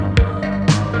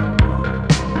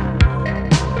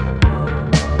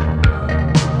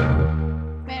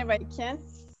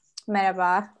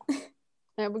Merhaba.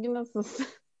 Bugün nasılsın?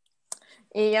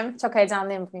 İyiyim. Çok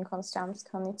heyecanlıyım bugün konuşacağımız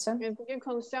konu için. Bugün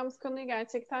konuşacağımız konuyu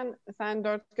gerçekten sen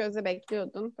dört gözle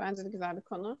bekliyordun. Bence de güzel bir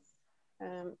konu.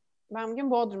 Ee, Ben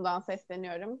bugün Bodrum'dan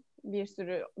sesleniyorum.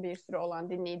 Bir sürü olan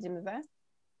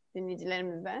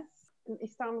dinleyicilerimize.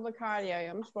 İstanbul'da kar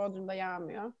yağıyormuş, Bodrum'da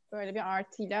yağmıyor. Böyle bir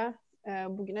artıyla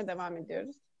bugüne devam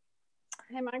ediyoruz.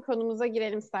 Hemen konumuza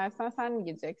girelim istersen. Sen mi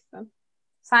gireceksin?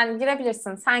 Sen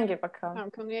girebilirsin. Sen gir bakalım. Tamam,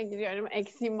 konuya giriyorum.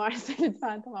 Eksiğim varsa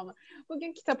lütfen tamamla.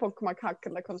 Bugün kitap okumak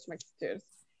hakkında konuşmak istiyoruz.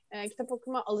 Kitap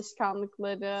okuma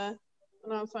alışkanlıkları,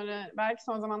 ondan sonra belki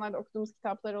son zamanlarda okuduğumuz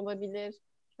kitaplar olabilir.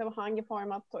 Kitabı hangi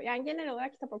formatta, yani genel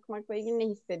olarak kitap okumakla ilgili ne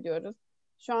hissediyoruz?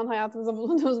 Şu an hayatımızda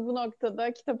bulunduğumuz bu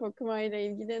noktada kitap okumayla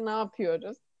ilgili ne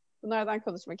yapıyoruz? Bunlardan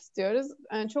konuşmak istiyoruz.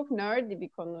 Çok nerdy bir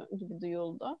konu gibi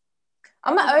duyuldu.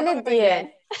 Ama Ama öyle değil.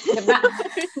 öyle. Ya ben...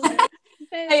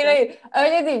 Hayır Neyse. hayır.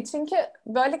 Öyle değil. Çünkü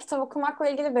böyle kitap okumakla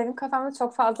ilgili benim kafamda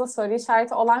çok fazla soru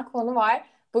işareti olan konu var.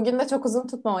 Bugün de çok uzun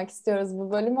tutmamak istiyoruz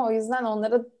bu bölümü. O yüzden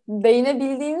onlara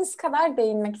değinebildiğiniz kadar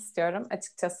değinmek istiyorum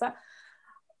açıkçası.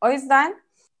 O yüzden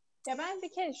Ya ben bir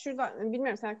kere şuradan,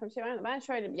 bilmiyorum sen aklıma bir şey var mı? Ben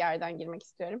şöyle bir yerden girmek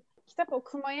istiyorum. Kitap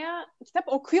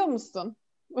okuyor musun?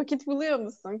 Vakit buluyor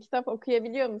musun? Kitap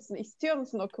okuyabiliyor musun? İstiyor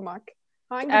musun okumak?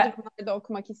 Hangi e, durumlarda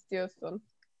okumak istiyorsun?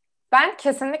 ben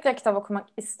kesinlikle kitap okumak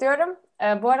istiyorum.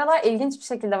 Bu aralar ilginç bir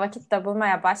şekilde vakit de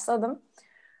bulmaya başladım.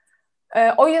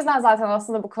 O yüzden zaten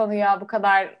aslında bu konuya bu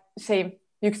kadar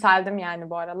yükseldim yani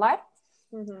bu aralar.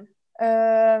 Hı hı.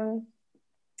 Ee,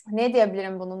 Ne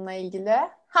diyebilirim bununla ilgili?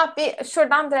 Ha bir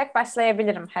şuradan direkt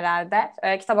başlayabilirim herhalde.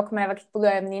 Kitap okumaya vakit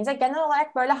buluyorum deyince. Genel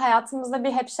olarak böyle hayatımızda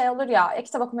bir hep şey olur ya,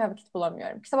 kitap okumaya vakit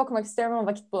bulamıyorum. Kitap okumak istiyorum ama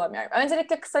vakit bulamıyorum.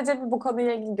 Öncelikle kısaca bir bu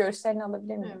konuyla ilgili görüşlerini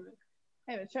alabilir miyim? Evet.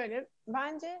 Evet, şöyle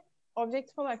bence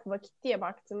objektif olarak vakit diye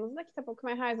baktığımızda kitap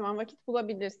okumaya her zaman vakit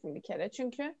bulabilirsin bir kere.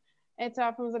 Çünkü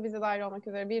etrafımızda bize dahil olmak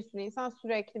üzere bir sürü insan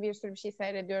sürekli bir sürü bir şey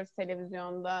seyrediyoruz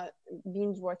televizyonda,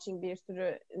 binge watching bir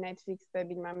sürü Netflix'te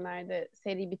bilmem nerede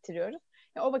seri bitiriyoruz.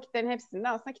 O vakitlerin hepsinde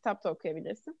aslında kitapta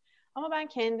okuyabilirsin. Ama ben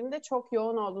kendimde çok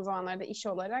yoğun olduğu zamanlarda iş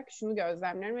olarak şunu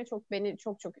gözlemliyorum ve beni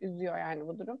çok üzüyor yani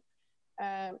bu durum.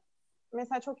 Ee,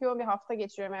 Mesela çok yoğun bir hafta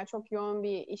geçiriyorum. Yani çok yoğun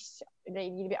bir işle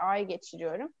ilgili bir ay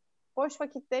geçiriyorum. Boş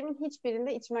vakitlerimin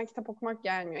hiçbirinde içimden kitap okumak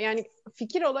gelmiyor. Yani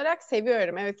fikir olarak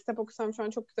seviyorum. Evet, kitap okusam şu an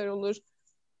çok güzel olur,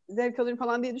 zevk alırım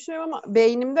falan diye düşünüyorum ama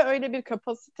beynimde öyle bir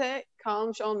kapasite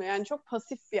kalmış olmuyor. Yani çok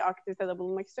pasif bir aktivitede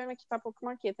bulunmak istiyorum ve kitap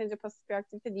okumak yeterince pasif bir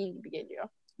aktivite değil gibi geliyor.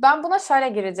 Ben buna şöyle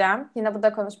gireceğim. Yine bu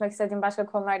da konuşmak istediğim başka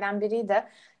konulardan biriydi.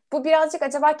 Bu birazcık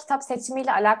acaba kitap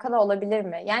seçimiyle alakalı olabilir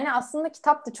mi? Yani aslında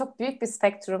kitap da çok büyük bir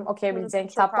spektrum Hı, okuyabileceğin çok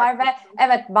kitaplar ve haklısın.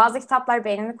 evet bazı kitaplar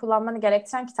beynini kullanmanı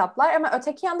gerektiren kitaplar ama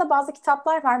öteki yanda bazı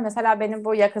kitaplar var. Mesela benim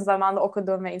bu yakın zamanda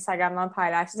okuduğum ve Instagram'dan Hı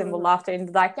paylaştığım bu hı. Laughter in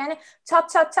the Dark yani çat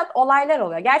çat çat olaylar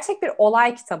oluyor. Gerçek bir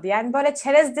olay kitabı. Yani böyle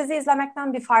çerez dizi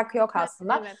izlemekten bir farkı yok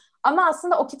aslında. Evet. Ama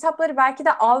aslında o kitapları belki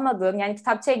de almadığın yani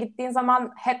kitapçıya gittiğin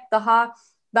zaman hep daha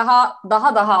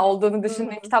olduğunu Hı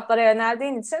düşündüğün hı. kitaplara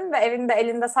yöneldiğin için ve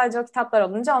elinde sadece o kitaplar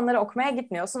olunca onları okumaya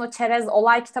gitmiyorsun. O çerez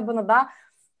olay kitabını da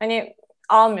hani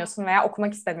almıyorsun veya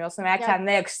okumak istemiyorsun veya Ya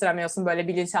kendine yakıştıramıyorsun böyle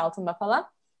bilinçaltında falan.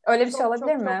 Öyle bir şey çok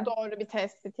olabilir çok çok mi? doğru bir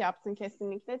tespit yaptın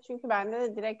kesinlikle. Çünkü bende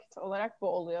de direkt olarak bu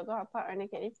oluyordu. Hatta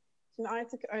örnek vereyim. Şimdi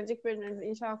artık önceki bölümlerimizi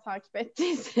inşallah takip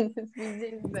ettiyseniz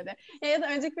bildiğiniz üzere. Ya da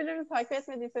önceki bölümümüzü takip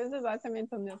etmediyseniz de zaten beni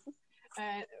tanıyorsunuz.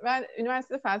 Ben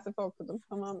üniversitede felsefe okudum,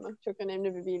 tamam mı? Çok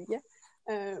önemli bir bilgi.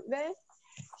 Ve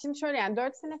şimdi şöyle, yani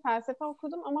 4 sene felsefe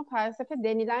okudum ama felsefe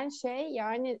denilen şey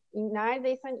yani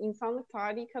neredeyse hani insanlık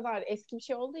tarihi kadar eski bir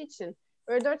şey olduğu için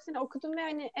böyle 4 sene okudum ve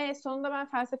hani sonunda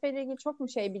ben felsefeyle ilgili çok mu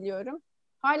şey biliyorum?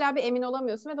 Hala bir emin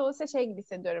olamıyorsun ve dolayısıyla şey gibi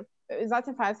hissediyorum.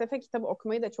 Zaten felsefe kitabı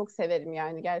okumayı da çok severim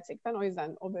yani gerçekten. O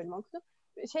yüzden o bölümü okudum.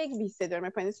 Şey gibi hissediyorum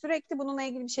hep, hani sürekli bununla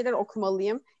ilgili bir şeyler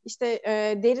okumalıyım. İşte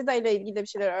Derrida ile ilgili de bir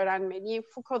şeyler öğrenmeliyim.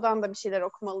 Foucault'dan da bir şeyler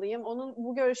okumalıyım. Onun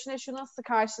bu görüşüne şu nasıl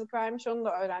karşılık vermiş onu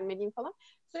da öğrenmeliyim falan.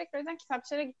 Sürekli o yüzden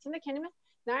kitapçılara gittiğimde kendimi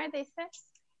neredeyse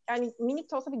yani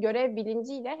minik de olsa bir görev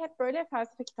bilinciyle hep böyle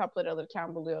felsefe kitapları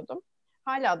alırken buluyordum.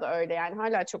 Hala da öyle, yani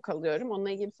hala çok alıyorum. Onunla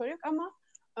ilgili bir soru yok ama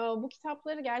bu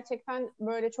kitapları gerçekten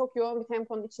böyle çok yoğun bir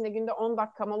temponun içinde günde 10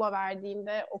 dakika mola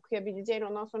verdiğinde okuyabileceğin,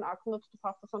 ondan sonra aklında tutup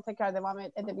hafta sonu tekrar devam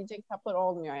edebileceğin kitaplar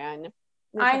olmuyor yani.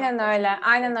 Ne kadar Aynen da öyle, sevgisi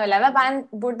aynen öyle ve olsa da. ben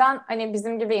buradan hani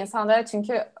bizim gibi insanlara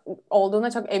çünkü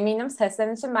olduğuna çok eminim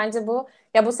seslerin için bence bu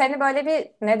ya bu seni böyle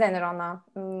bir ne denir ona?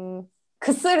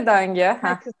 Kısır döngü.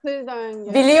 Ha, Heh. kısır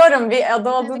döngü. Biliyorum bir adı Sen de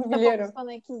olduğunu kitap biliyorum. okusan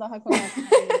Ekin daha kolay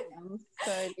açıklayabilirim yalnız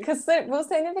söyleyeyim. Bu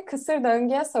seni bir kısır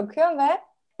döngüye sokuyor ve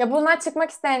Ya bundan çıkmak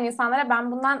isteyen insanlara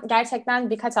ben bundan gerçekten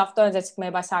birkaç hafta önce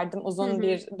çıkmayı başardım Hı uzun hı.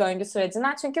 bir döngü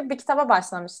sürecinden. Çünkü bir kitaba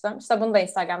başlamıştım. İşte bunu da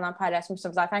Instagram'dan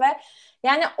paylaşmıştım zaten. Ve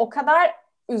yani o kadar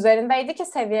üzerindeydi ki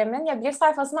seviyemin, ya bir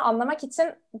sayfasını anlamak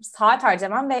için saat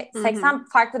harcamam ve Hı hı. 80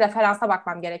 farklı referansa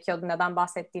bakmam gerekiyordu neden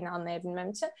bahsettiğini anlayabilmem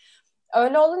için.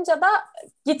 Öyle olunca da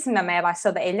gitmemeye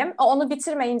başladı elim. Onu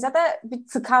bitirmeyince de bir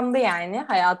tıkandı yani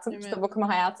hayatım, Evet. kitap okuma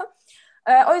hayatım.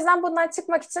 O yüzden bundan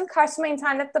çıkmak için karşıma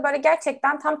internette böyle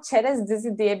gerçekten tam çerez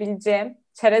dizi diyebileceğim,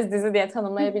 çerez dizi diye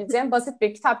tanımlayabileceğim basit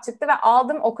bir kitap çıktı ve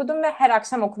aldım, okudum ve her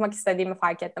akşam okumak istediğimi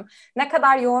fark ettim. Ne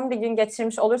kadar yoğun bir gün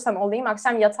geçirmiş olursam olayım,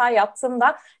 akşam yatağa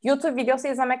yattığımda YouTube videosu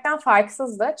izlemekten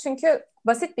farksızdı. Çünkü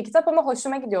basit bir kitap ama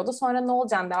hoşuma gidiyordu. Sonra ne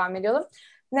olacağını devam ediyordum.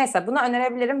 Neyse, bunu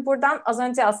önerebilirim. Buradan az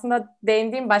önce aslında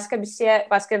değindiğim başka bir şeye,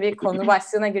 başka bir konu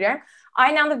başlığına giriyorum.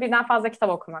 Aynı anda birden fazla kitap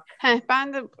okumak.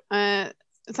 Ben de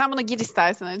sen buna gir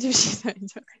istersen, önce bir şey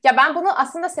söyleyeceğim. Ya ben bunu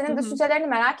aslında Hı senin hı. düşüncelerini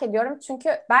merak ediyorum. Çünkü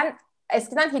ben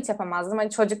eskiden hiç yapamazdım. Hani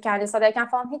çocukken, lisedeyken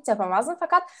falan hiç yapamazdım.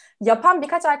 Fakat yapan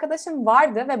birkaç arkadaşım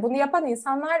vardı ve bunu yapan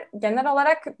insanlar genel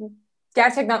olarak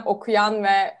gerçekten okuyan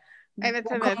ve Evet, bu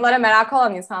evet. konulara merak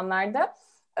olan insanlardı.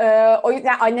 O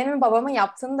yüzden annemin babamın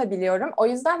yaptığını da biliyorum. O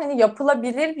yüzden hani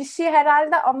yapılabilir bir şey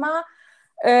herhalde ama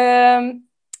e,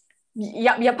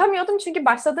 yapamıyordum çünkü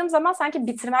başladığım zaman sanki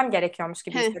bitirmem gerekiyormuş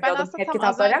gibi Ben hissediyordum aslında hep tam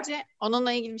az kitapları. önce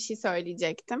onunla ilgili bir şey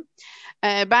söyleyecektim.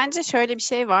 Bence şöyle bir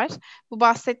şey var. Bu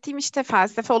bahsettiğim işte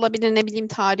felsefe olabilir, ne bileyim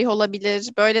tarih olabilir.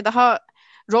 Böyle daha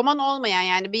roman olmayan,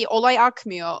 yani bir olay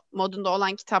akmıyor modunda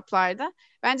olan kitaplarda.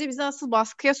 Bence bizi asıl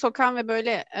baskıya sokan ve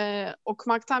böyle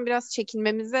okumaktan biraz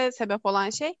çekinmemize sebep olan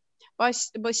şey,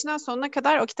 başından sonuna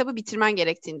kadar o kitabı bitirmen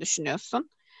gerektiğini düşünüyorsun.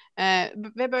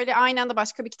 Ve böyle aynı anda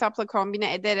başka bir kitapla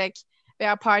kombine ederek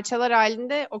veya parçalar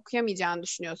halinde okuyamayacağını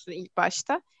düşünüyorsun ilk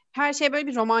başta. Her şeye böyle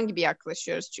bir roman gibi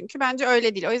yaklaşıyoruz çünkü. Bence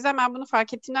öyle değil. O yüzden ben bunu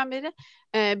fark ettiğimden beri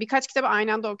birkaç kitabı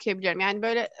aynı anda okuyabiliyorum. Yani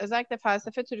böyle özellikle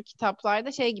felsefe türü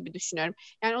kitaplarda şey gibi düşünüyorum.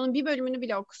 Yani onun bir bölümünü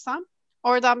bile okusam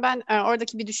oradan ben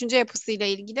oradaki bir düşünce yapısıyla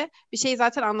ilgili bir şeyi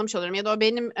zaten anlamış olurum. Ya da o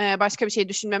benim başka bir şey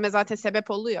düşünmeme zaten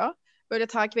sebep oluyor. Böyle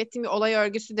takip ettiğim bir olay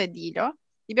örgüsü de değil o.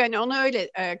 Gibi, hani onu öyle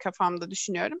kafamda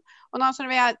düşünüyorum. Ondan sonra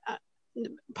veya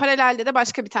paralelde de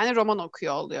başka bir tane roman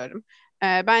okuyor oluyorum.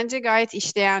 Bence gayet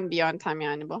işleyen bir yöntem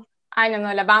yani bu. Aynen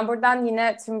öyle. Ben buradan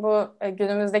yine tüm bu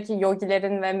günümüzdeki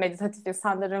yogilerin ve meditatif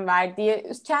insanların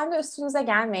verdiği kendi üstünüze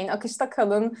gelmeyin, akışta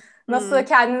kalın, nasıl Hmm.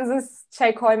 kendinize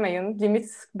şey koymayın, limit,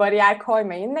 bariyer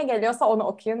koymayın. Ne geliyorsa onu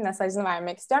okuyun mesajını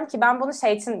vermek istiyorum ki ben bunu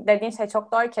şey için dediğin şey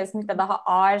çok doğru, kesinlikle daha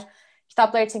ağır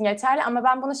kitaplar için geçerli ama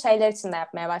ben bunu şeyler için de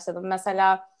yapmaya başladım.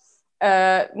 Mesela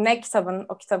ne kitabın,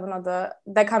 o kitabın adı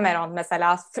Decameron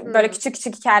mesela, böyle Hmm. küçük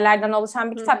küçük hikayelerden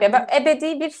oluşan bir Hı kitap ya, hı. böyle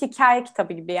ebedi bir hikaye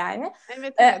kitabı gibi yani.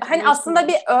 Evet, evet, Hani aslında bir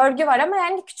duymuştumdur. örgü var ama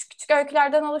yani küçük küçük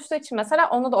öykülerden oluştuğu için mesela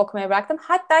onu da okumayı bıraktım.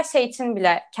 Hatta şey için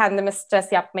bile kendime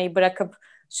stres yapmayı bırakıp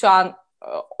şu an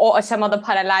o aşamada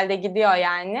paralelde gidiyor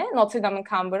yani Notre Dame'ın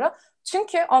Kamburu.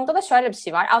 Çünkü onda da şöyle bir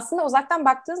şey var. Aslında uzaktan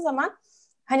baktığın zaman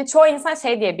hani çoğu insan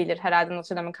şey diyebilir herhalde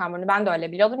Notre Dame'ın Kamburunu. Ben de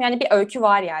öyle biliyordum. Yani bir öykü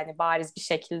var yani bariz bir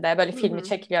şekilde. Böyle Hı filmi hı.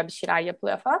 çekiliyor, bir şeyler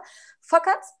yapılıyor falan.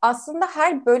 Fakat aslında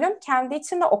her bölüm kendi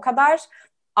içinde o kadar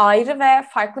ayrı ve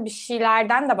farklı bir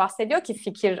şeylerden de bahsediyor ki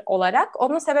fikir olarak.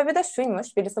 Onun sebebi de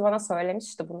şuymuş. Birisi bana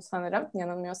söylemişti bunu sanırım,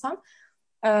 yanılmıyorsam.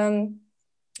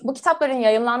 Bu kitapların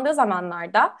yayınlandığı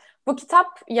zamanlarda bu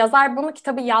kitap yazar bunu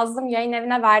kitabı yazdım, yayın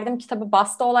evine verdim, kitabı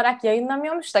bastı olarak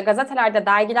yayınlamıyormuş da gazetelerde,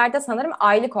 dergilerde sanırım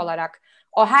aylık olarak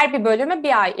o her bir bölümü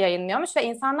bir ay yayınlıyormuş ve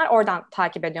insanlar oradan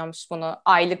takip ediyormuş bunu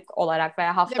aylık olarak veya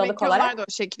Demek haftalık ki olarak. onlar da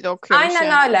o şekilde okuyormuş yani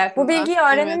Aynen öyle. Bu aslında. bilgiyi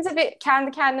Evet. öğrenince bir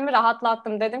kendi kendimi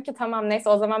rahatlattım. Dedim ki tamam, neyse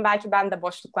o zaman belki ben de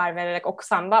boşluklar vererek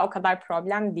okusam da o kadar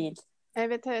problem değil.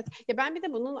 Evet, evet. Ya ben bir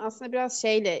de bunun aslında biraz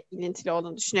şeyle ilintili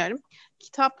olduğunu düşünüyorum.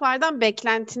 Kitaplardan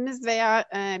beklentimiz veya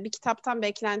bir kitaptan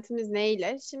beklentimiz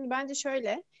neyle? Şimdi bence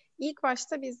şöyle. İlk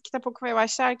başta biz kitap okumaya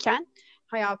başlarken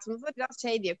hayatımızda biraz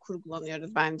şey diye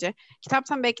kurgulanıyoruz bence.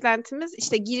 Kitaptan beklentimiz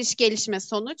işte giriş, gelişme,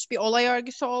 sonuç, bir olay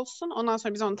örgüsü olsun. Ondan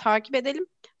sonra biz onu takip edelim.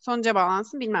 Sonuca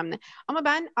bağlansın, bilmem ne. Ama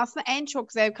ben aslında en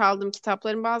çok zevk aldığım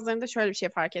kitapların bazılarında şöyle bir şey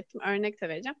fark ettim. Örnek de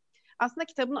vereceğim. Aslında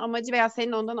kitabın amacı veya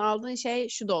senin ondan aldığın şey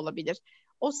şu da olabilir.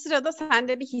 O sırada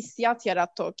sende bir hissiyat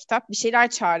yarattı o kitap. Bir şeyler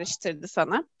çağrıştırdı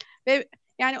sana. Ve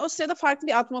yani o sırada farklı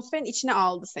bir atmosferin içine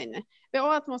aldı seni. Ve o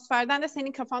atmosferden de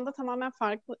senin kafanda tamamen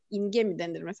farklı imge mi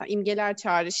denir mesela? İmgeler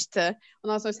çağrıştı.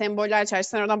 Ondan sonra semboller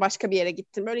çağrıştı. Sen oradan başka bir yere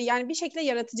gittin. Böyle yani bir şekilde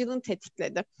yaratıcılığını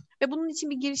tetikledi. Ve bunun için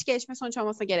bir giriş gelişme sonuç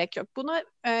olmasına gerek yok. Buna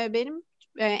benim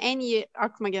en iyi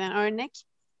aklıma gelen örnek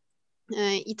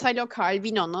Italo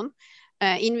Calvino'nun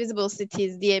Invisible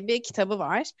Cities diye bir kitabı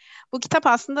var. Bu kitap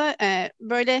aslında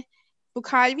böyle bu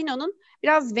Calvino'nun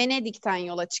biraz Venedik'ten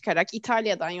yola çıkarak,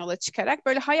 İtalya'dan yola çıkarak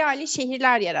böyle hayali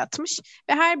şehirler yaratmış.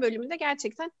 Ve her bölümünde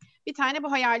gerçekten bir tane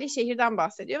bu hayali şehirden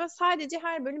bahsediyor. Ve sadece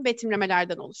her bölüm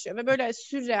betimlemelerden oluşuyor. Ve böyle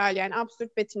sürreal, yani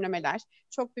absürt betimlemeler.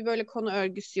 Çok bir böyle konu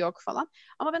örgüsü yok falan.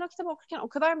 Ama ben o kitabı okurken o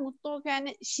kadar mutlu oldum.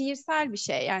 Yani şiirsel bir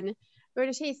şey. Yani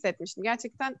böyle şey hissetmiştim.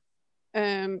 Gerçekten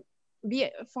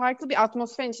bir farklı bir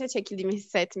atmosferin içine çekildiğimi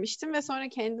hissetmiştim. Ve sonra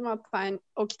kendim hatta yani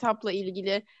o kitapla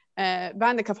ilgili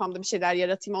ben de kafamda bir şeyler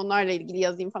yaratayım, onlarla ilgili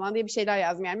yazayım falan diye bir şeyler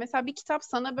yazdım. Yani mesela bir kitap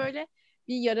sana böyle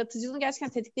bir yaratıcılığını gerçekten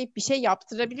tetikleyip bir şey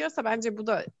yaptırabiliyorsa bence bu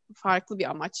da farklı bir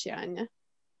amaç yani.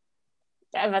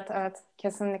 Evet, evet,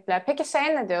 kesinlikle. Peki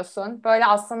ne diyorsun? Böyle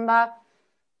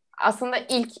aslında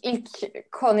ilk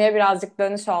konuya birazcık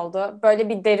dönüş oldu. Böyle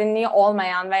bir derinliği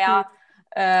olmayan Hı veya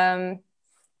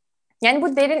yani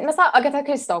bu derin, mesela Agatha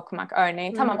Christie okumak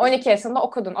örneğin. hı Tamam, hı 12 yaşında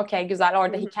okudun. Okey, güzel, hı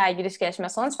orada hı. hikaye, giriş, gelişme,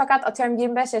 sonuç. Fakat atıyorum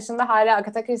 25 yaşında hala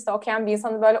Agatha Christie okuyan bir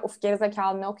insanı böyle uf,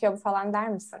 gerizekalı ne okuyor bu falan der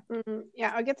misin? Hı.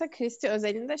 Ya Agatha Christie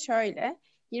özelinde şöyle,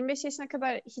 25 yaşına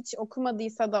kadar hiç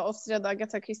okumadıysa da o sırada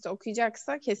Agatha Christie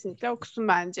okuyacaksa kesinlikle okusun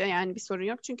bence. Yani bir sorun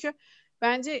yok. Çünkü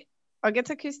bence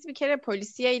Agatha Christie bir kere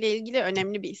polisiye ile ilgili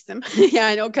önemli bir isim.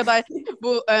 Yani o kadar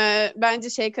bu bence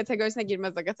şey kategorisine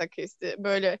girmez Agatha Christie.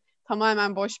 Böyle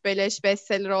tamamen boş beleş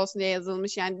bestseller olsun diye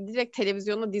yazılmış. Yani direkt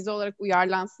televizyona dizi olarak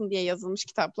uyarlansın diye yazılmış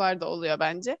kitaplar da oluyor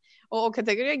bence. O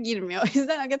kategoriye girmiyor. O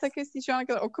yüzden Agatha Christie şu ana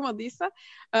kadar okumadıysa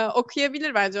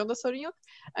okuyabilir bence. Onda sorun yok.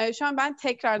 Şu an ben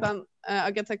tekrardan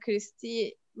Agatha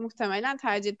Christie'yi muhtemelen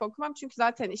tercih edip okumam. Çünkü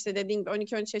zaten işte dediğim gibi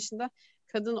 12-13 yaşında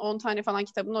kadın 10 tane falan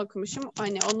kitabını okumuşum.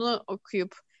 Hani onu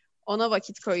okuyup ona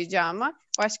vakit koyacağıma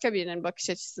başka birinin bakış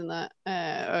açısını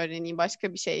öğreneyim.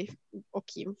 Başka bir şey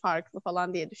okuyayım farklı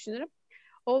falan diye düşünürüm.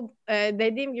 O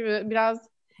dediğim gibi biraz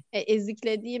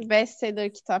eziklediğim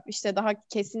bestseller kitap, işte daha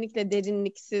kesinlikle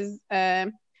derinliksiz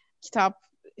kitap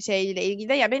şeyle ilgili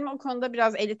de, ya benim o konuda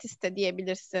biraz elitist de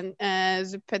diyebilirsin.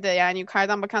 Züppede, yani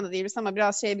yukarıdan bakan da diyebilirsin ama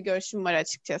biraz şey bir görüşüm var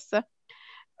açıkçası.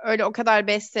 Öyle o kadar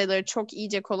bestseller, çok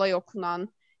iyice kolay okunan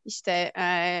işte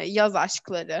yaz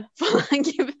aşkları falan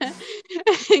gibi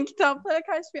kitaplara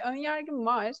karşı bir önyargım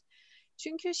var.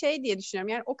 Çünkü şey diye düşünüyorum,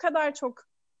 yani o kadar çok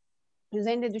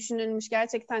üzerinde düşünülmüş,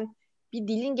 gerçekten bir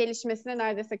dilin gelişmesine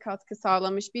neredeyse katkı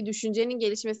sağlamış, bir düşüncenin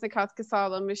gelişmesine katkı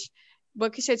sağlamış,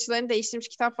 bakış açılarını değiştirmiş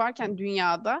kitap varken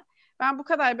dünyada ben bu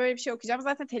kadar böyle bir şey okuyacağım.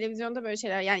 Zaten televizyonda böyle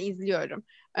şeyler yani izliyorum.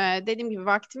 Dediğim gibi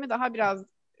vaktimi daha biraz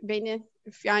beni,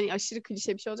 yani aşırı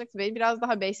klişe bir şey olacak, beni biraz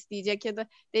daha besleyecek ya da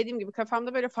dediğim gibi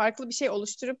kafamda böyle farklı bir şey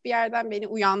oluşturup bir yerden beni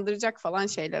uyandıracak falan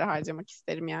şeylere harcamak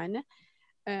isterim yani.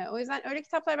 O yüzden öyle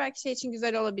kitaplar belki şey için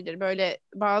güzel olabilir. Böyle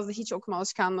bazı hiç okuma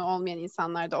alışkanlığı olmayan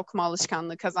insanlarda okuma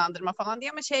alışkanlığı kazandırma falan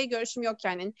diye, ama şey görüşüm yok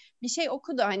yani. Bir şey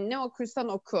oku da hani ne okursan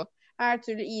oku. Her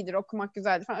türlü iyidir, okumak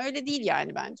güzeldir falan. Öyle değil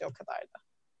yani bence o kadar da.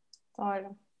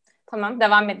 Doğru. Tamam,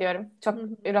 devam ediyorum. Hı Çok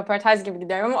hı. röportaj gibi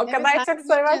gidiyorum ama o Evet, kadar sen çok de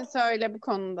soru var. düşünceni söyle bu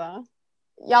konuda.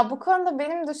 Ya bu konuda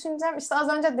benim düşüncem işte az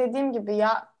önce dediğim gibi,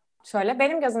 ya şöyle,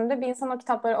 benim gözümde bir insan o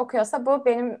kitapları okuyorsa bu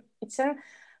benim için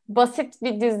basit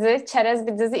bir dizi, çerez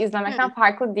bir dizi Hı, izlemekten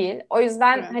farklı değil. O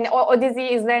yüzden evet. hani o diziyi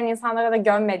izleyen insanlara da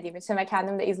gömmediğim için ve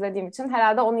kendim de izlediğim için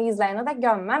herhalde onu izleyene de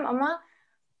gömmem, ama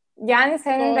yani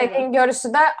senin Doğru. dediğin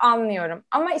görüşü de anlıyorum.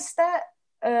 Ama işte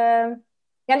e,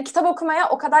 yani kitap okumaya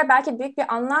o kadar belki büyük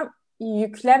bir anlam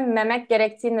yüklememek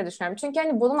gerektiğini de düşünüyorum. Çünkü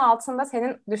hani bunun altında,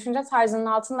 senin düşünce tarzının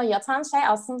altında yatan şey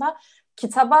aslında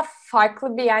kitaba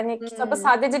farklı bir, yani kitabı Hı,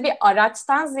 sadece bir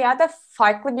araçtan ziyade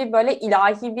farklı bir böyle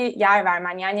ilahi bir yer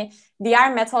vermen. Yani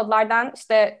diğer metodlardan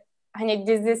işte hani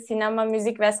dizi, sinema,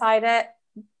 müzik vesaire,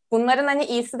 bunların hani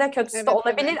iyisi de kötüsü de evet,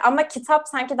 olabilir, evet. ama kitap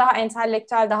sanki daha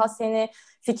entelektüel, daha seni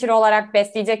fikir olarak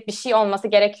besleyecek bir şey olması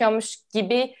gerekiyormuş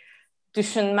gibi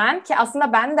düşünmen, ki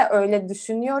aslında ben de öyle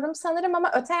düşünüyorum sanırım,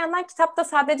 ama öte yandan kitap da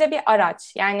sadece bir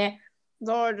araç. Yani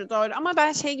Doğru, doğru. Ama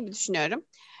ben şey gibi düşünüyorum.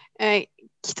 Ee,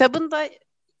 Kitabın da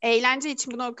eğlence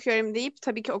için bunu okuyorum deyip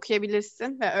tabii ki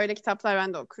okuyabilirsin ve öyle kitaplar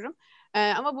ben de okurum.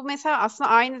 Ama bu mesela aslında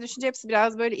aynı düşünce hepsi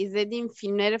biraz böyle izlediğim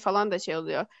filmleri falan da şey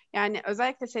oluyor. Yani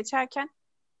özellikle seçerken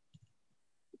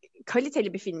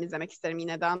kaliteli bir film izlemek isterim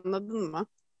yine de, anladın mı?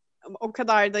 O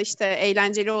kadar da işte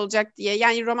eğlenceli olacak diye.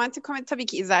 Yani romantik komedi tabii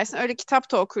ki izlersin. Öyle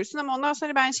kitap da okursun ama ondan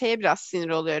sonra ben şeye biraz sinir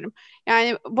oluyorum.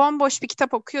 Yani bomboş bir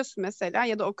kitap okuyorsun mesela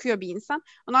ya da okuyor bir insan.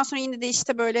 Ondan sonra yine de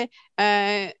işte böyle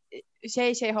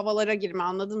şey havalara girme,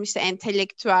 anladın mı? İşte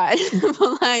entelektüel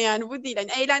falan, yani bu değil.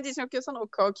 Hani eğlence için okuyorsan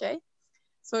oku, okey.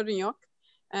 Sorun yok.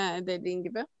 Dediğin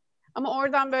gibi. Ama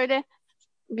oradan böyle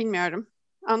bilmiyorum.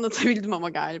 Anlatabildim ama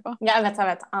galiba. Ya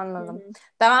evet anladım. Hı-hı.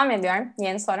 Devam ediyorum.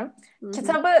 Yeni sorum. Hı-hı.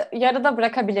 Kitabı yarıda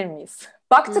bırakabilir miyiz?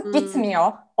 Baktık Hı-hı.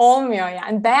 gitmiyor. Olmuyor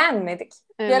yani. Beğenmedik.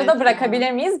 Yarıda Evet ya.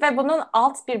 bırakabilir miyiz? Ve bunun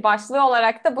alt bir başlığı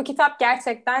olarak da bu kitap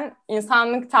gerçekten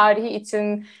insanlık tarihi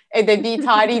için, edebi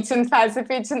tarihi için,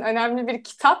 felsefe için önemli bir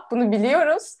kitap. Bunu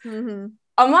biliyoruz. Hı-hı.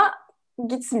 Ama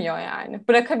gitmiyor yani.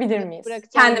 Bırakabilir miyiz?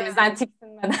 Bırakacağım Kendimizden yani.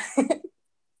 tiksinmeden.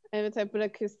 Evet, hep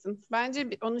bırakırsın. Bence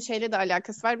onun şeyle de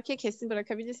alakası var. Bir kere kesin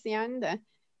bırakabilirsin yani de.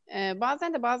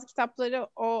 Bazen de bazı kitapları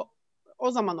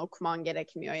o zaman okuman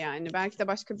gerekmiyor yani. Belki de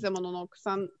başka bir zaman onu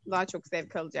okusan daha çok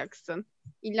zevk alacaksın.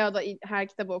 İlla da her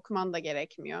kitabı okuman da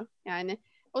gerekmiyor. Yani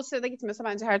o sırada gitmiyorsa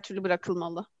bence her türlü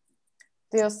bırakılmalı.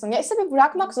 Diyorsun. Ya işte bir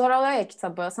bırakmak zor oluyor ya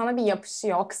kitabı. Sana bir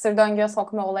yapışıyor. O kısır döngüye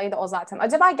sokma olayı da o zaten.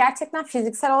 Acaba gerçekten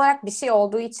fiziksel olarak bir şey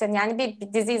olduğu için yani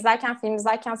bir dizi izlerken, film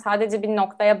izlerken sadece bir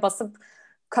noktaya basıp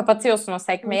kapatıyorsun o Hı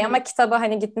sekmeyi hı. ama kitabı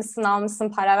hani gitmişsin, almışsın,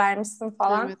 para vermişsin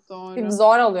falan. Evet, Bir doğru.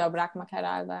 zor oluyor bırakmak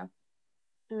herhalde.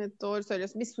 Evet, doğru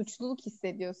söylüyorsun. Bir suçluluk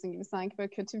hissediyorsun gibi, sanki böyle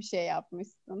kötü bir şey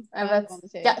yapmışsın. Ben de Evet. onu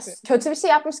şey Ya yapıyorum. kötü bir şey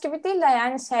yapmış gibi değil de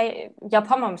yani şey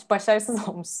yapamamış, başarısız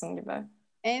olmuşsun gibi.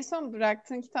 En son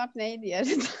bıraktığın kitap neydi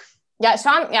yarıda? Ya şu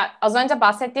an ya az önce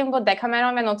bahsettiğim bu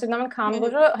Decameron ve Notre Dame'ın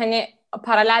Kamburu hani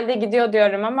paralelde gidiyor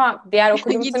diyorum ama diğer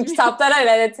okuduğum tüm Gitmiyor. kitaplara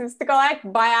relativistik olarak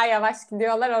bayağı yavaş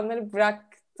gidiyorlar. Onları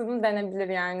bıraktım denebilir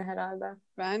yani herhalde.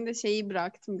 Ben de şeyi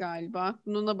bıraktım galiba.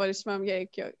 Bununla barışmam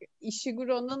gerekiyor.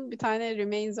 Ishiguro'nun bir tane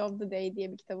Remains of the Day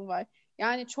diye bir kitabı var.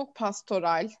 Yani çok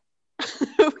pastoral.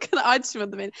 Bu kadar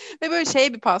açmadı beni. Ve böyle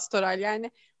şey bir pastoral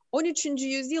yani 13.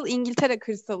 yüzyıl İngiltere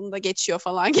kırsalında geçiyor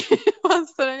falan gibi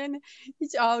pastoral. Hani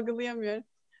hiç algılayamıyorum.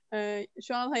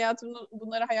 Şu an hayatımda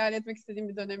bunları hayal etmek istediğim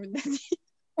bir döneminde değil.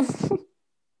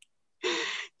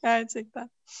 Gerçekten.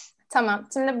 Tamam.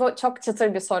 Şimdi bu çok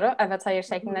çıtır bir soru. Evet hayır Hı hı.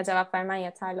 şeklinde cevap vermen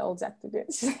yeterli olacaktır diye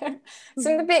düşünüyorum.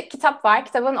 Şimdi bir kitap var.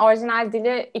 Kitabın orijinal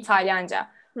dili İtalyanca.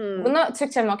 Hmm. Bunu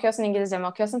Türkçe mi okuyorsun, İngilizce mi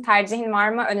okuyorsun? Tercihin var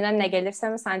mı? Önüne ne gelirse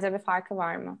mi? Sence bir farkı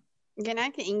var mı?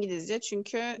 Genellikle İngilizce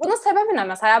çünkü Bunun sebebi ne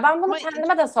mesela? Ben bunu ama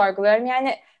kendime de sorguluyorum.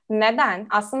 Yani neden?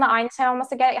 Aslında aynı şey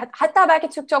olması gerek. Hatta belki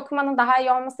Türkçe okumanın daha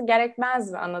iyi olması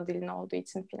gerekmez mi ana dilin olduğu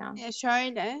için falan?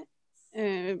 şöyle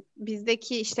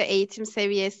bizdeki işte eğitim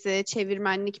seviyesi,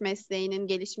 çevirmenlik mesleğinin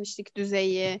gelişmişlik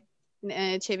düzeyi,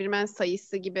 çevirmen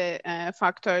sayısı gibi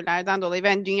faktörlerden dolayı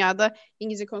ben dünyada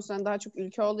İngilizce konuşulan daha çok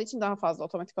ülke olduğu için daha fazla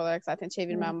otomatik olarak zaten Hı.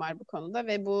 çevirmen var bu konuda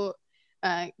ve bu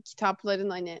kitapların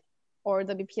hani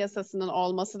orada bir piyasasının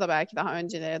olması da belki daha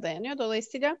öncelere dayanıyor.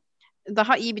 Dolayısıyla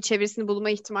daha iyi bir çevirisini bulma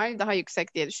ihtimali daha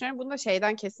yüksek diye düşünüyorum. Bunu da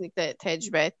şeyden kesinlikle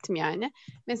tecrübe ettim yani.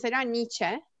 Mesela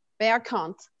Nietzsche veya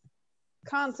Kant.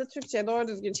 Kant'ı Türkçe'ye doğru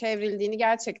düzgün çevrildiğini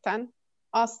gerçekten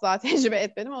asla tecrübe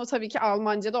etmedim. Ama tabii ki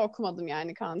Almanca'da okumadım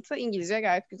yani Kant'ı. İngilizce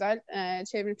gayet güzel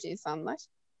çevirmiş insanlar.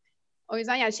 O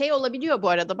yüzden yani şey olabiliyor bu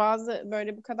arada, bazı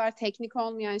böyle bu kadar teknik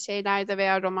olmayan şeylerde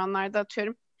veya romanlarda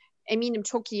atıyorum. Eminim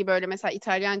çok iyi böyle mesela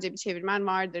İtalyanca bir çevirmen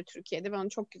vardır Türkiye'de ve onu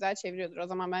çok güzel çeviriyordur. O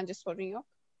zaman bence sorun yok.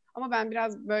 Ama ben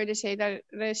biraz böyle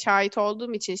şeylere şahit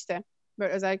olduğum için işte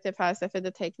böyle özellikle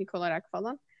felsefede teknik olarak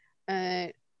falan e,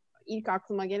 ilk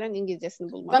aklıma gelen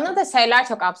İngilizcesini bulmak Bana oldu. da şeyler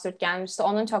çok absürt gelmişti.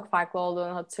 Onun çok farklı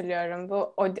olduğunu hatırlıyorum.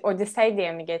 Bu Odisey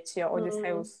diye mi geçiyor? Hmm.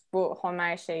 Odysseus. Bu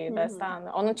Homer Hı şeyi hı. desem.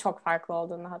 Onun çok farklı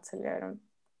olduğunu hatırlıyorum.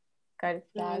 Garip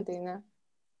Evet. geldiğini.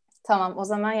 Tamam, o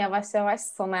zaman yavaş yavaş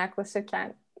sona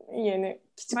yaklaşırken yeni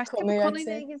küçük Başka bu konuyu konuyla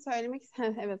açayım. ilgili söylemek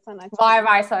evet, sen aç Var konuyu.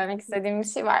 var söylemek istediğim bir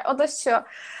şey var. O da şu.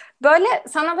 Böyle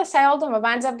sana da şey oldu mu?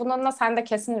 Bence bununla sen de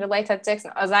kesin relate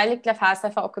edeceksin. Özellikle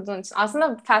felsefe okuduğun için.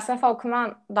 Aslında felsefe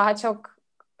okuman daha çok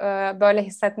böyle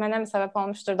hissetmene mi sebep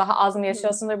olmuştur? Daha az mı Hı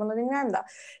yaşıyorsundur bunu bilmiyorum da.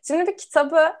 Şimdi bir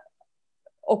kitabı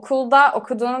okulda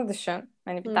okuduğunu düşün.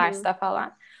 Hani bir hı hı. derste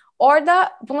falan.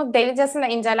 Orada bunu delicesine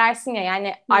incelersin ya. Yani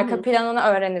Hı arka hı. planını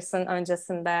öğrenirsin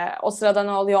öncesinde. O sırada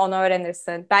ne oluyor onu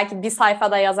öğrenirsin. Belki bir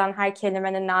sayfada yazan her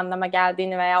kelimenin ne anlama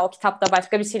geldiğini veya o kitapta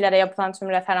başka bir şeylere yapılan tüm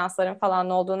referansların falan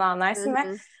ne olduğunu Hı anlarsın ve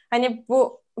hı. hani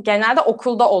bu genelde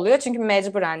okulda oluyor. Çünkü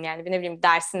mecburen yani bir ne bileyim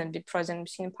dersinin, bir projenin, bir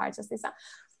şeyin parçasıysa.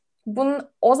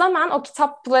 O zaman o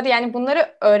kitapları yani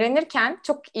bunları öğrenirken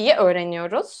çok iyi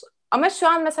öğreniyoruz. Ama şu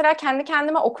an mesela kendi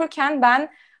kendime okurken ben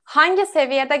hangi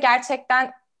seviyede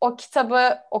gerçekten o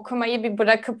kitabı okumayı bir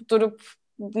bırakıp durup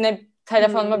ne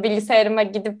telefonuma, Hı. bilgisayarıma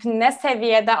gidip ne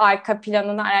seviyede arka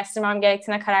planını araştırmam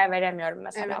gerektiğine karar veremiyorum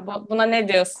Evet, mesela. Buna haklısın. ne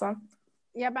diyorsun?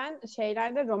 Ya ben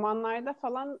şeylerde, romanlarda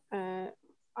falan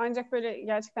ancak böyle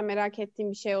gerçekten merak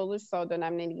ettiğim bir şey olursa o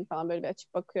dönemle ilgili falan böyle bir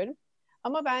açıp bakıyorum.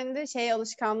 Ama bende şey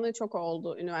alışkanlığı çok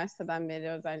oldu üniversiteden beri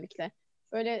özellikle.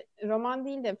 böyle roman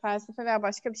değil de felsefe veya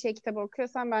başka bir şey kitabı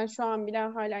okuyorsam ben şu an bile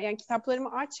hala yani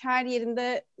kitaplarımı aç, her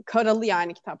yerinde karalı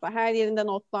yani kitaplar. Her yerinde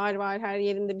notlar var, her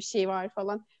yerinde bir şey var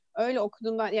falan. Öyle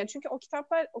okuduğumdan yani çünkü o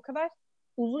kitaplar o kadar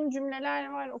uzun cümleler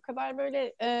var. O kadar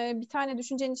böyle bir tane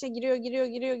düşüncenin içine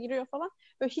giriyor falan.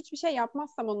 Böyle hiçbir şey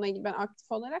yapmazsam onunla ilgili ben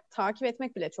aktif olarak takip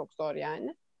etmek bile çok zor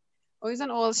yani. O yüzden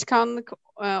o alışkanlık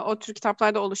o tür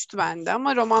kitaplarda oluştu bende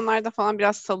ama romanlarda falan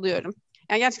biraz salıyorum.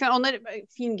 Yani gerçekten onları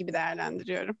film gibi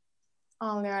değerlendiriyorum.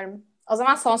 Anlıyorum. O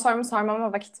zaman son sorumu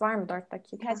sormama vakit var mı? 4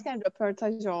 dakika. Gerçekten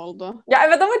röportaj oldu. Ya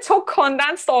evet ama çok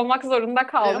condensed olmak zorunda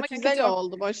kaldı. Ama Çünkü güzel çok...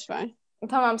 oldu, boş ver.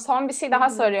 Tamam, son bir şey Hı daha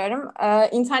hı. soruyorum.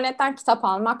 İnternetten kitap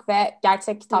almak ve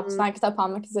gerçek Hmm. kitapçıdan kitap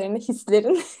almak üzerine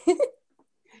hislerin.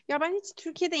 Ya ben hiç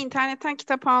Türkiye'de internetten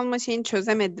kitap alma şeyini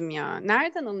çözemedim ya.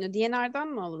 Nereden alınıyor? DNR'dan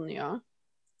mı alınıyor?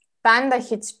 Ben de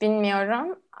hiç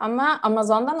bilmiyorum ama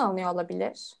Amazon'dan alınıyor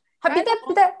olabilir. Ha bir de Galiba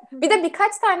bir de bir de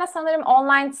birkaç tane sanırım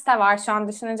online site var şu an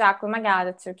düşününce aklıma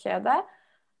geldi Türkiye'de.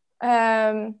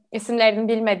 İsimlerini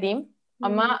bilmediğim Hı hı.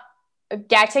 ama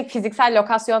gerçek fiziksel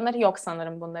lokasyonları yok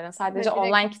sanırım bunların. Ha, Sadece direkt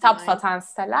online kitap online. satan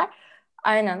siteler.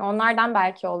 Aynen onlardan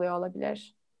belki oluyor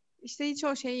olabilir. İşte hiç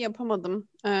o şeyi yapamadım.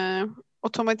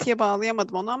 Otomatiğe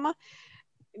bağlayamadım onu ama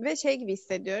ve şey gibi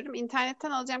hissediyorum.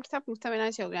 İnternetten alacağım kitap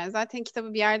muhtemelen şey olur. Yani zaten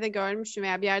kitabı bir yerde görmüşüm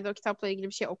veya bir yerde o kitapla ilgili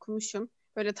bir şey okumuşum.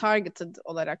 Böyle targeted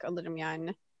olarak alırım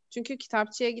yani. Çünkü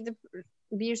kitapçıya gidip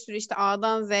bir sürü işte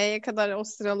A'dan Z'ye kadar o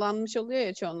sıralanmış oluyor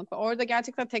ya çoğunlukla. Orada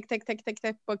gerçekten tek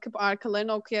tek bakıp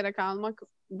arkalarını okuyarak almak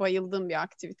bayıldığım bir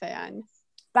aktivite yani.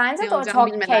 Bence Ne de o alacağım çok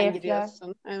bilmeden keyifli.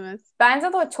 giriyorsun. Evet.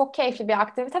 Bence de o çok keyifli bir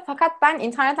aktivite. Fakat ben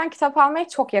internetten kitap almaya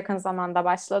çok yakın zamanda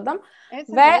başladım. Evet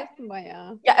sen Ve alıyorsun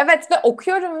bayağı. ya evet ve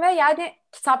okuyorum ve yani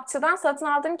kitapçıdan satın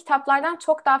aldığım kitaplardan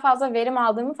çok daha fazla verim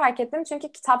aldığımı fark ettim.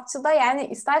 Çünkü kitapçıda yani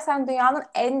istersen dünyanın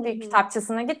en Hı büyük hı.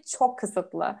 kitapçısına git çok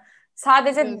kısıtlı.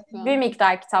 Sadece bir Diyorsun.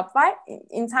 miktar kitap var.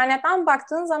 İnternetten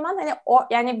baktığın zaman hani o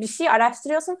yani bir şey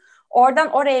araştırıyorsun.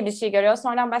 Oradan oraya bir şey görüyorsun.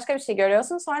 Oradan başka bir şey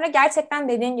görüyorsun. Sonra gerçekten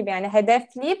dediğin gibi yani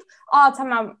hedefleyip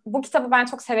tamam bu kitabı ben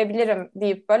çok sevebilirim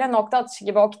deyip böyle nokta atışı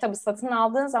gibi o kitabı satın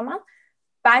aldığın zaman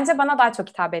bence bana daha çok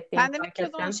hitap ettiğini Sen demek fark ki o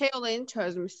zaman ettim. şey olayını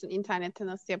çözmüşsün internette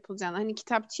nasıl yapılacağını. Hani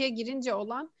kitapçıya girince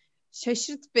olan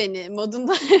şaşırt beni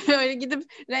modunda böyle gidip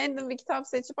random bir kitap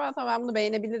seçip tamam ben bunu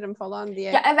beğenebilirim falan Ya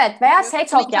diye evet veya yapıyorsun. şey Bunu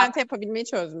çok yap. internette yapabilmeyi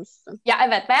çözmüşsün. Ya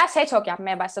evet veya şey çok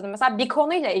yapmaya başladım. Mesela bir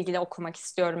konuyla ilgili okumak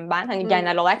istiyorum ben hani Hmm.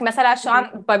 genel olarak. Mesela Hı şu hı.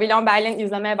 an Babylon Berlin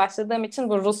izlemeye başladığım için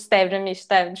bu Rus devrimi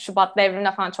işte Şubat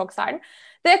devrimine falan çok sardım.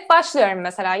 Direkt başlıyorum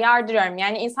mesela yardırıyorum.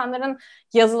 Yani insanların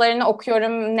yazılarını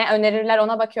okuyorum, ne önerirler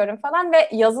ona bakıyorum falan ve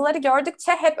yazıları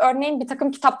gördükçe hep örneğin bir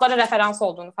takım kitaplara referans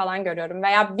olduğunu falan görüyorum.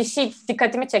 Veya bir şey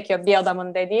dikkatimi çekiyor bir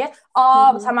adamın dediği. Hı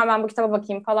hı. Tamam ben bu kitaba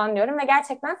bakayım falan diyorum ve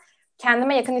gerçekten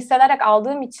kendime yakın hissederek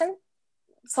aldığım için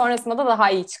sonrasında da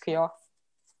daha iyi çıkıyor.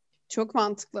 Çok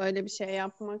mantıklı öyle bir şey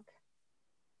yapmak.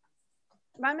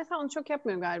 Ben mesela onu çok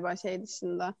yapmıyorum galiba şey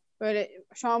dışında. Böyle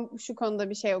şu an şu konuda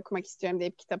bir şey okumak istiyorum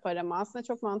deyip kitap arama. Aslında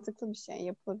çok mantıklı bir şey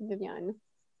yapılabilir yani.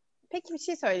 Peki bir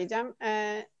şey söyleyeceğim.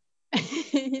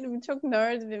 Yine bu çok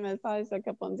nerd bir mesajla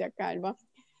kapanacak galiba.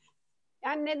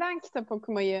 Yani neden kitap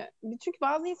okumayı? Çünkü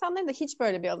bazı insanların da hiç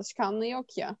böyle bir alışkanlığı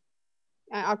yok ya.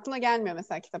 Yani aklına gelmiyor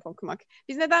mesela kitap okumak.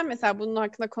 Biz neden mesela bunun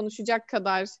hakkında konuşacak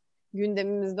kadar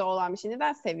gündemimizde olan bir şey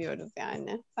neden seviyoruz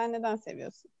yani? Sen neden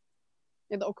seviyorsun?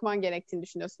 Ya da okuman gerektiğini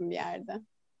düşünüyorsun bir yerde.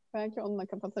 Belki onunla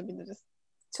kapatabiliriz.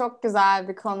 Çok güzel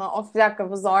bir konu. Of bir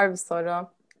dakika bu zor bir soru.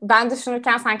 Ben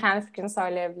düşünürken sen kendi fikrini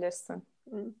söyleyebilirsin.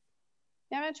 Hı.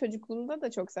 Ya ben çocukluğumda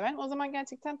da çok severim. O zaman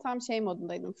gerçekten tam şey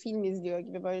modundaydım. Film izliyor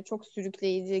gibi böyle çok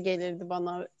sürükleyici gelirdi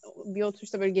bana. Bir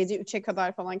oturuşta böyle gece 3'e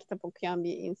kadar falan kitap okuyan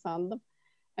bir insandım.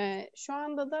 Şu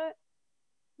anda da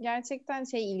gerçekten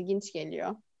şey ilginç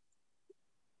geliyor.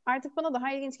 Artık bana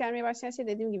daha ilginç gelmeye başlayan şey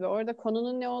dediğim gibi orada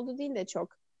konunun ne olduğu değil de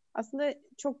çok. Aslında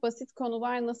çok basit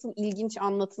konular nasıl ilginç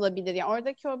anlatılabilir. Ya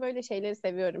oradaki o böyle şeyleri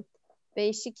seviyorum.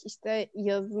 Değişik işte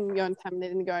yazım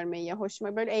yöntemlerini görmeyi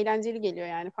hoşuma böyle eğlenceli geliyor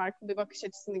yani farklı bir bakış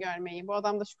açısını görmeyi. Bu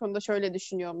adam da şu konuda şöyle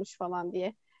düşünüyormuş falan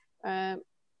diye. Ee,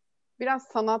 Biraz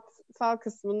sanatsal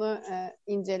kısmını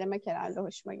incelemek herhalde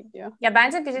hoşuma gidiyor. Ya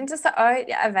bence birincisi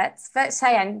öyle evet ve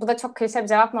şey yani bu da çok klişe bir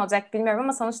cevap mı olacak bilmiyorum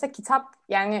ama sonuçta kitap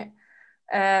yani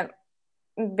e,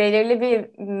 belirli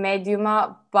bir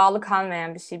medyuma bağlı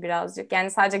kalmayan bir şey birazcık.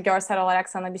 Yani sadece görsel olarak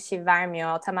sana bir şey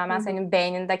vermiyor. Hı Tamamen hı. senin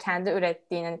beyninde kendi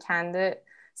ürettiğinin, kendi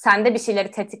sende bir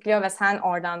şeyleri tetikliyor ve sen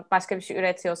oradan başka bir şey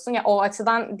üretiyorsun. Ya o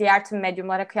açıdan diğer tüm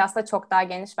medyumlara kıyasla çok daha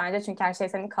geniş bence. Çünkü her şey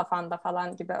senin kafanda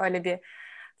falan gibi öyle bir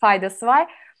faydası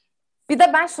var. Bir de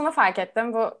ben şunu fark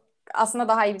ettim. Bu aslında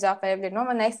daha iyi bir cevap verebilirim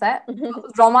ama neyse.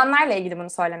 Romanlarla ilgili bunu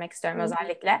söylemek istiyorum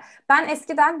özellikle. Ben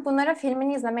eskiden bunların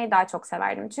filmini izlemeyi daha çok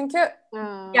severdim. Çünkü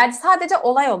yani sadece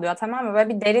olay oluyor, tamam mı? Böyle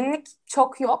bir derinlik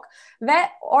çok yok. Ve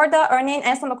orada örneğin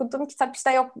en son okuduğum kitap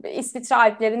işte yok İsviçre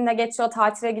Alplerinde geçiyor,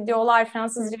 tatile gidiyorlar,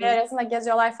 Fransız Rivierası'nda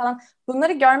geziyorlar falan.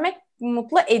 Bunları görmek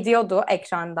mutlu ediyordu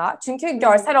ekranda. Çünkü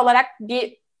görsel olarak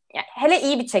bir yani hele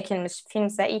iyi bir çekilmiş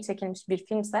filmse, iyi çekilmiş bir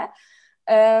filmse.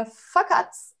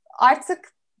 Fakat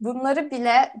artık bunları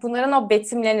bile, bunların o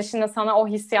betimlenişini, sana o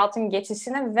hissiyatın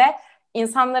geçişini ve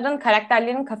insanların,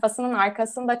 karakterlerin kafasının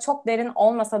arkasında çok derin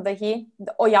olmasa dahi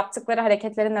o yaptıkları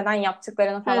hareketleri neden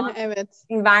yaptıklarını falan Evet.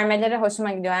 vermeleri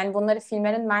hoşuma gidiyor. Yani bunları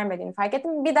filmlerin vermediğini fark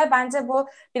ettim. Bir de bence bu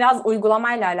biraz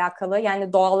uygulamayla alakalı.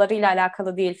 Yani doğalarıyla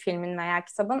alakalı değil filmin veya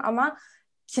kitabın ama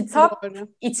kitap Doğru.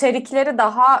 içerikleri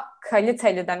daha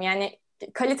kaliteli de. Yani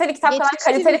kaliteli kitap kadar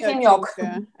kaliteli Geçiştirmiyor film yok.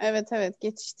 çünkü. Evet,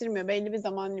 geçiştirmiyor. Belli bir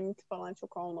zaman limiti falan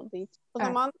çok olmadığı için. O Evet.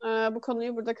 zaman bu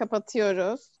konuyu burada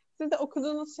kapatıyoruz. Siz de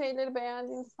okuduğunuz şeyleri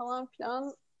beğendiğiniz falan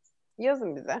filan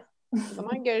yazın bize. O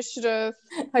zaman görüşürüz.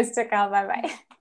 Hoşça kal, bay bay.